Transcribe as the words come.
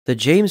The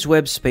James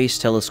Webb Space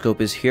Telescope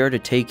is here to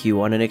take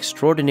you on an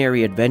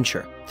extraordinary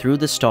adventure through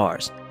the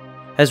stars.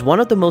 As one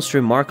of the most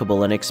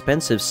remarkable and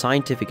expensive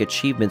scientific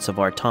achievements of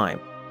our time,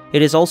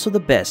 it is also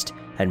the best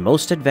and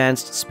most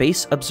advanced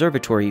space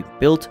observatory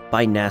built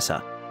by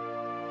NASA.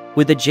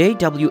 With the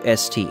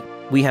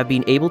JWST, we have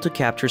been able to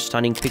capture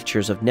stunning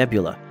pictures of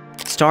nebula,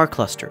 star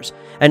clusters,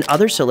 and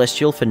other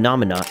celestial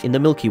phenomena in the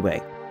Milky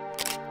Way.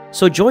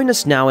 So join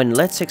us now and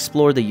let's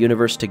explore the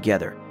universe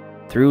together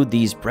through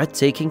these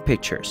breathtaking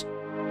pictures.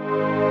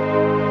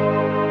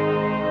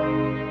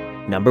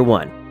 Number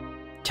 1.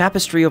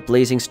 Tapestry of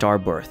Blazing Star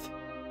Birth.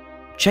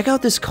 Check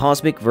out this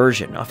cosmic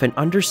version of an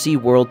undersea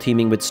world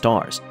teeming with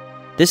stars.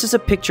 This is a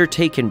picture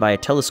taken by a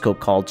telescope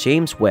called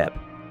James Webb.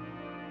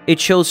 It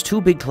shows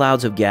two big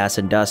clouds of gas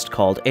and dust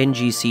called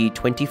NGC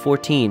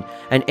 2014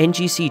 and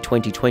NGC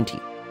 2020.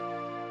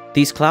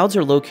 These clouds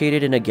are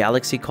located in a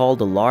galaxy called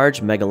the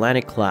Large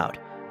Magellanic Cloud,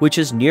 which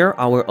is near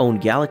our own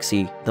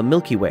galaxy, the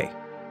Milky Way.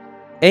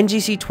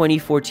 NGC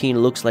 2014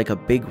 looks like a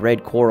big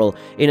red coral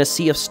in a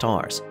sea of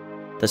stars.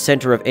 The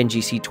center of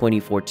NGC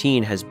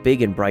 2014 has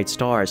big and bright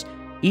stars.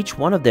 Each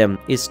one of them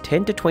is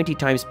 10 to 20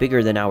 times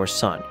bigger than our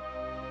Sun.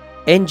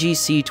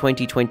 NGC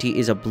 2020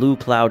 is a blue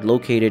cloud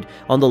located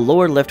on the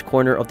lower left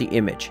corner of the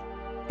image.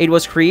 It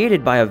was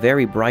created by a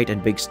very bright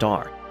and big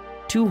star,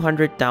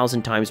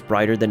 200,000 times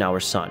brighter than our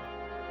Sun.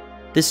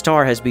 This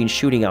star has been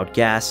shooting out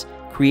gas,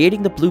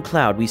 creating the blue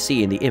cloud we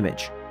see in the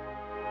image.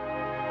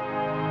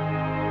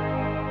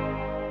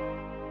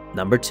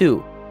 Number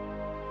 2.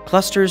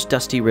 Clusters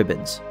Dusty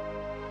Ribbons.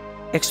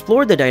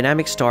 Explore the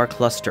dynamic star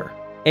cluster,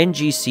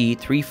 NGC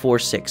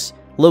 346,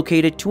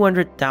 located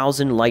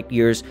 200,000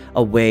 light-years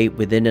away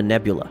within a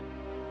nebula.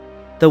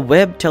 The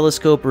Webb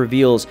telescope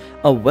reveals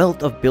a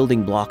wealth of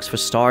building blocks for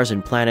stars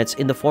and planets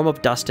in the form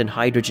of dust and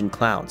hydrogen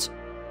clouds.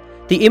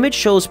 The image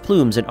shows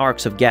plumes and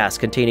arcs of gas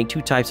containing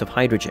two types of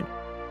hydrogen: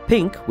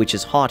 pink, which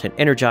is hot and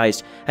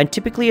energized, and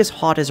typically as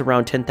hot as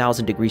around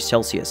 10,000 degrees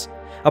Celsius,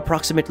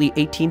 approximately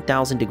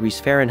 18,000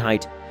 degrees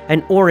Fahrenheit,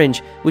 and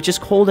orange, which is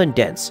cold and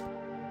dense,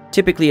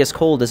 typically as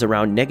cold as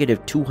around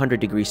negative 200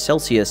 degrees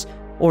Celsius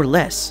or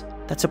less.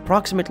 That's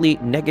approximately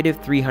negative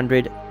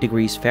 300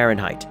 degrees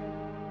Fahrenheit.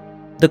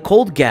 The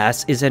cold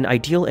gas is an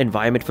ideal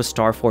environment for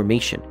star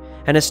formation,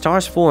 and as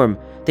stars form,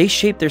 they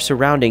shape their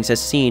surroundings as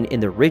seen in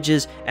the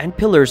ridges and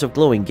pillars of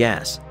glowing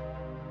gas.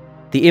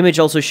 The image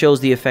also shows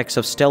the effects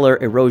of stellar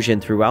erosion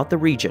throughout the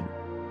region.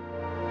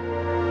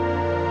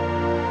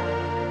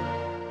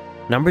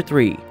 Number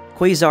 3.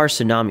 Quasar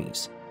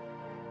Tsunamis.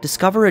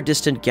 Discover a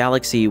distant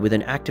galaxy with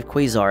an active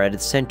quasar at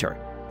its center,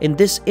 in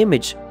this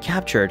image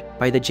captured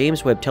by the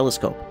James Webb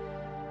Telescope.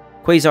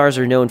 Quasars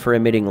are known for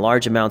emitting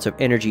large amounts of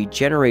energy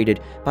generated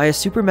by a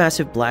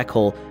supermassive black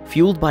hole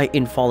fueled by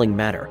infalling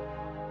matter.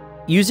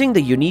 Using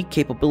the unique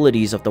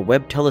capabilities of the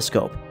Webb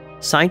Telescope,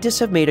 scientists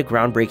have made a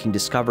groundbreaking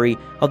discovery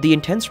of the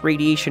intense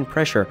radiation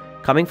pressure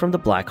coming from the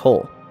black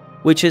hole,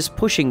 which is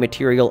pushing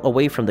material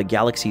away from the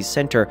galaxy's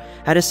center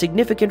at a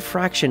significant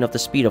fraction of the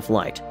speed of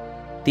light.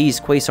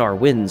 These quasar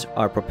winds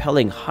are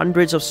propelling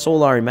hundreds of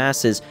solar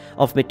masses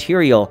of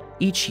material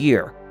each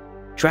year,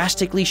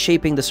 drastically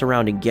shaping the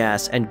surrounding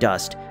gas and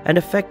dust and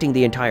affecting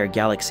the entire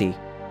galaxy.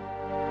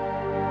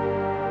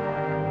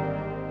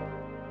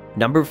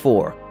 Number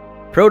 4.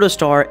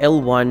 Protostar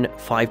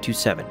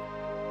L1527.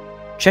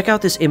 Check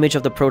out this image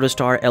of the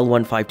protostar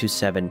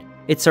L1527.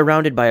 It's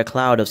surrounded by a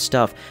cloud of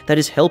stuff that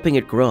is helping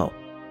it grow.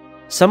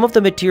 Some of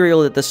the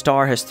material that the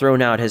star has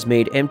thrown out has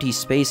made empty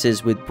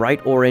spaces with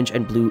bright orange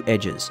and blue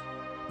edges.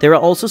 There are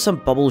also some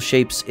bubble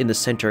shapes in the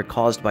center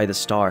caused by the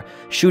star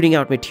shooting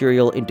out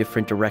material in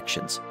different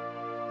directions.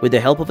 With the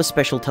help of a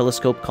special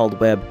telescope called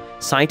Webb,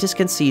 scientists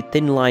can see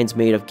thin lines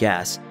made of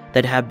gas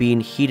that have been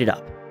heated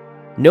up.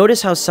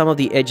 Notice how some of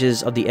the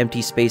edges of the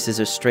empty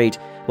spaces are straight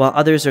while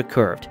others are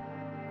curved.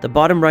 The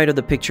bottom right of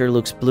the picture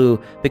looks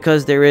blue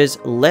because there is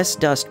less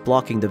dust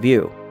blocking the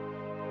view.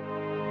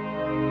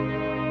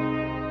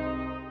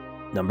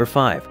 Number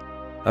 5.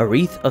 A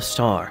Wreath of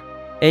Star,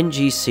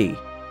 NGC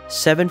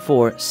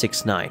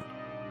 7469.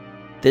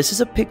 This is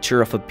a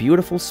picture of a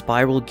beautiful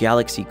spiral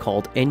galaxy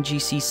called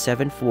NGC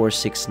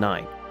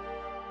 7469.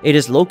 It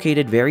is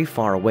located very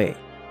far away,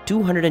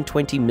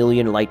 220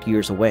 million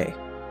light-years away,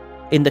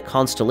 in the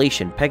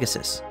constellation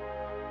Pegasus.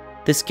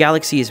 This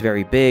galaxy is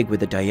very big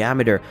with a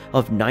diameter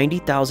of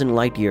 90,000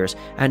 light-years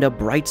and a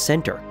bright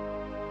center.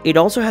 It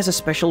also has a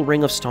special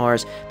ring of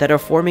stars that are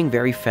forming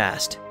very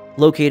fast,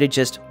 located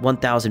just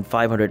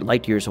 1,500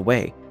 light-years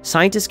away.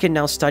 Scientists can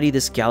now study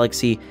this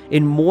galaxy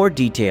in more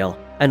detail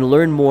and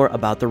learn more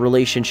about the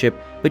relationship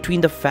between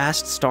the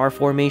fast star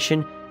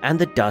formation and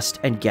the dust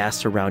and gas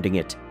surrounding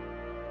it.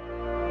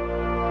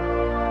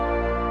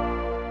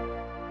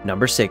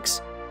 Number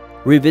 6.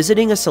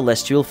 Revisiting a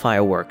Celestial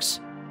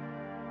Fireworks.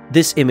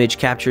 This image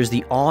captures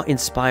the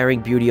awe-inspiring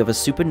beauty of a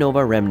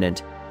supernova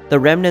remnant, the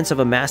remnants of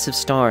a massive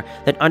star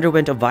that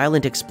underwent a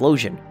violent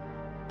explosion.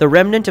 The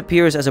remnant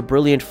appears as a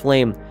brilliant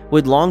flame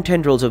with long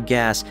tendrils of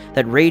gas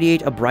that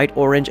radiate a bright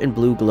orange and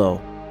blue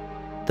glow.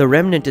 The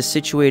remnant is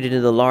situated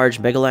in the large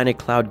Magellanic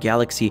Cloud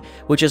galaxy,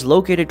 which is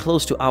located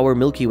close to our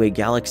Milky Way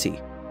galaxy.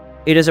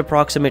 It is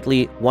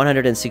approximately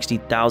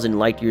 160,000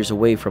 light-years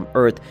away from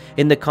Earth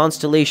in the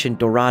constellation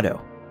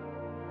Dorado.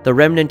 The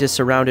remnant is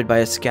surrounded by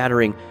a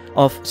scattering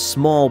of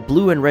small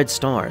blue and red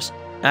stars,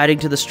 adding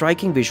to the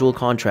striking visual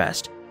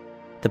contrast.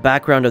 The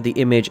background of the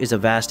image is a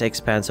vast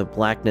expanse of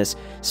blackness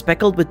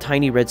speckled with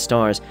tiny red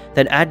stars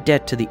that add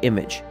depth to the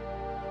image.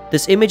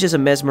 This image is a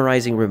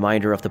mesmerizing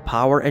reminder of the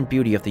power and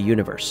beauty of the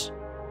universe.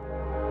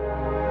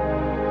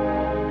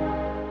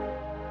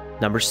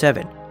 Number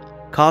 7.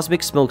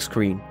 Cosmic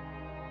Smokescreen.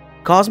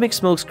 Cosmic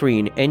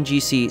Smokescreen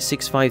NGC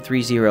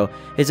 6530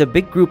 is a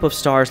big group of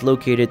stars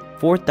located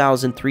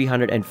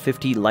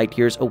 4,350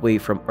 light-years away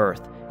from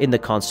Earth in the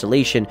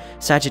constellation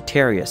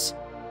Sagittarius.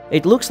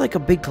 It looks like a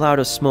big cloud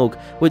of smoke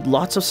with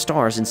lots of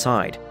stars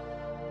inside.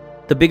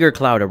 The bigger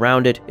cloud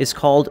around it is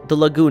called the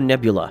Lagoon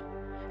Nebula.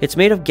 It's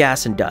made of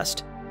gas and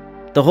dust.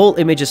 The whole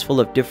image is full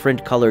of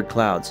different colored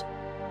clouds.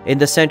 In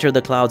the center,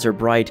 the clouds are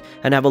bright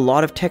and have a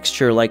lot of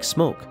texture like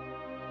smoke.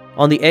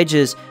 On the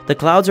edges, the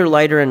clouds are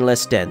lighter and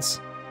less dense.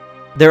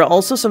 There are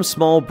also some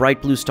small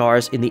bright blue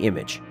stars in the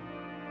image.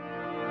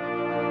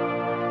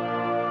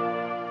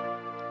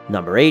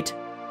 Number 8.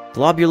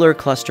 Globular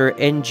Cluster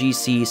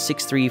NGC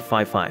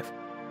 6355.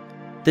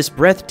 This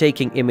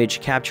breathtaking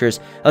image captures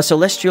a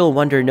celestial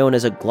wonder known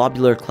as a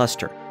globular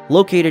cluster,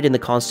 located in the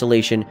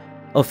constellation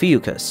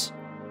Ophiuchus.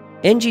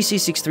 NGC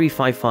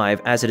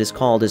 6355, as it is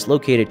called, is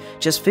located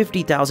just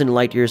 50,000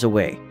 light-years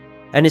away,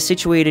 and is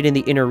situated in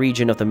the inner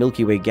region of the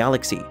Milky Way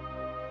galaxy.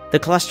 The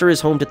cluster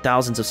is home to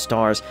thousands of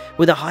stars,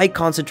 with a high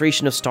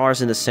concentration of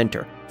stars in the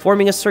center,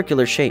 forming a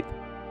circular shape.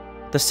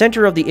 The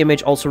center of the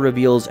image also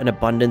reveals an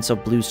abundance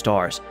of blue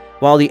stars,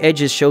 while the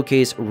edges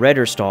showcase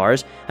redder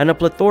stars and a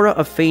plethora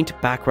of faint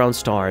background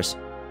stars.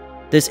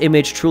 This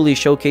image truly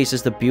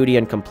showcases the beauty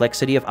and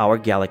complexity of our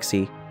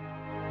galaxy.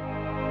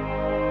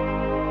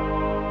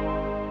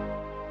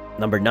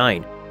 Number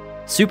 9.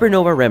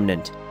 Supernova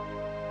Remnant.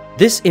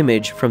 This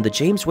image from the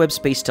James Webb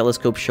Space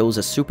Telescope shows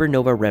a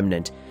supernova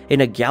remnant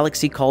in a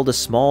galaxy called a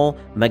Small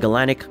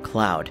Magellanic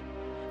Cloud.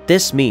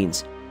 This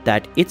means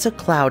that it's a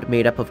cloud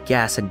made up of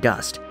gas and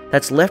dust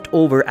that's left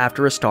over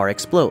after a star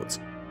explodes.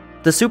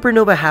 The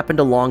supernova happened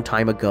a long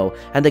time ago,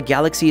 and the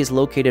galaxy is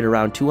located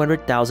around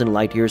 200,000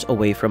 light-years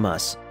away from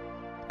us.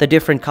 The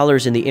different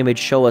colors in the image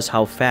show us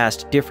how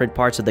fast different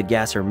parts of the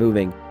gas are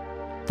moving.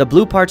 The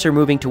blue parts are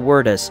moving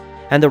toward us,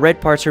 and the red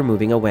parts are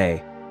moving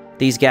away.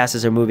 These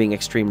gases are moving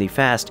extremely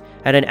fast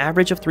at an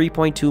average of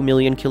 3.2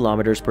 million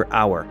kilometers per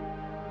hour.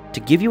 To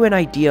give you an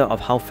idea of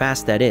how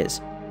fast that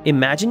is,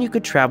 imagine you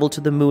could travel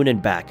to the moon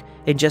and back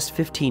in just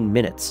 15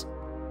 minutes.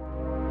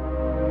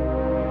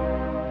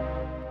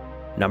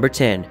 Number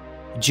 10.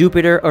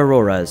 Jupiter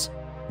Auroras.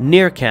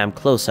 NIRCam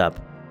Close-Up.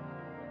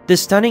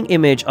 This stunning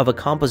image of a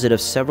composite of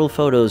several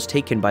photos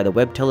taken by the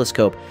Webb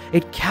telescope,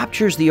 it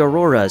captures the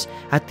auroras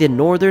at the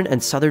northern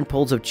and southern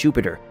poles of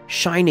Jupiter,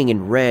 shining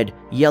in red,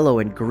 yellow,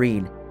 and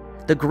green.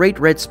 The Great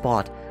Red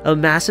Spot, a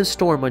massive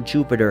storm on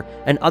Jupiter,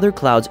 and other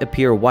clouds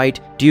appear white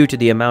due to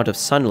the amount of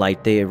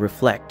sunlight they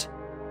reflect.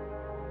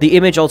 The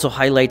image also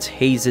highlights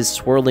hazes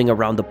swirling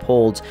around the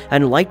poles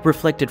and light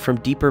reflected from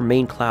deeper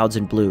main clouds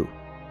in blue.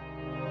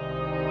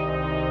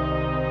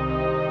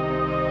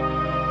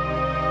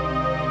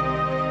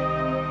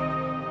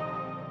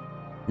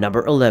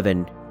 Number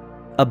 11.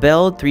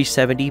 Abell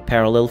 370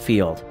 Parallel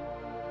Field.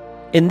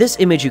 In this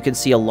image, you can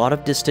see a lot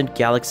of distant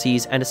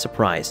galaxies and a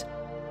surprise.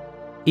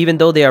 Even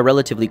though they are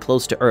relatively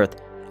close to Earth,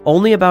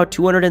 only about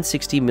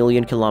 260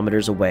 million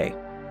kilometers away,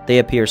 they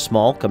appear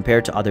small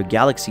compared to other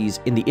galaxies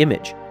in the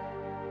image.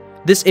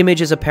 This image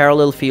is a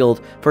parallel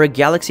field for a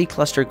galaxy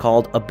cluster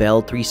called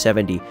Abell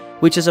 370,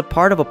 which is a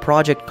part of a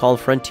project called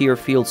Frontier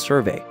Field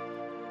Survey.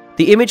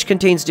 The image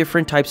contains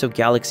different types of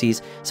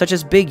galaxies, such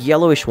as big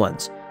yellowish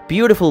ones,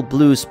 beautiful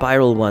blue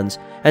spiral ones,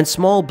 and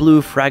small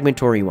blue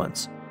fragmentary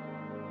ones.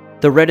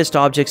 The reddest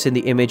objects in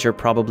the image are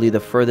probably the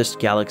furthest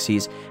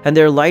galaxies, and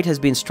their light has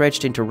been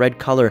stretched into red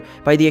color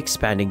by the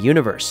expanding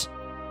universe.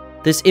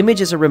 This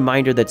image is a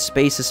reminder that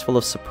space is full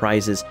of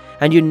surprises,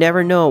 and you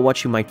never know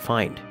what you might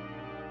find.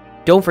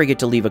 Don't forget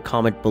to leave a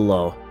comment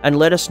below and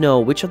let us know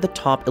which of the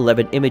top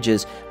 11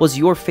 images was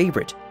your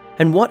favorite,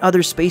 and what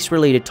other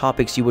space-related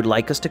topics you would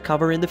like us to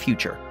cover in the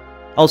future.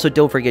 Also,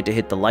 don't forget to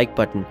hit the like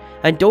button,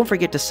 and don't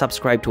forget to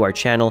subscribe to our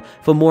channel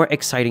for more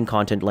exciting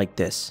content like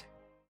this.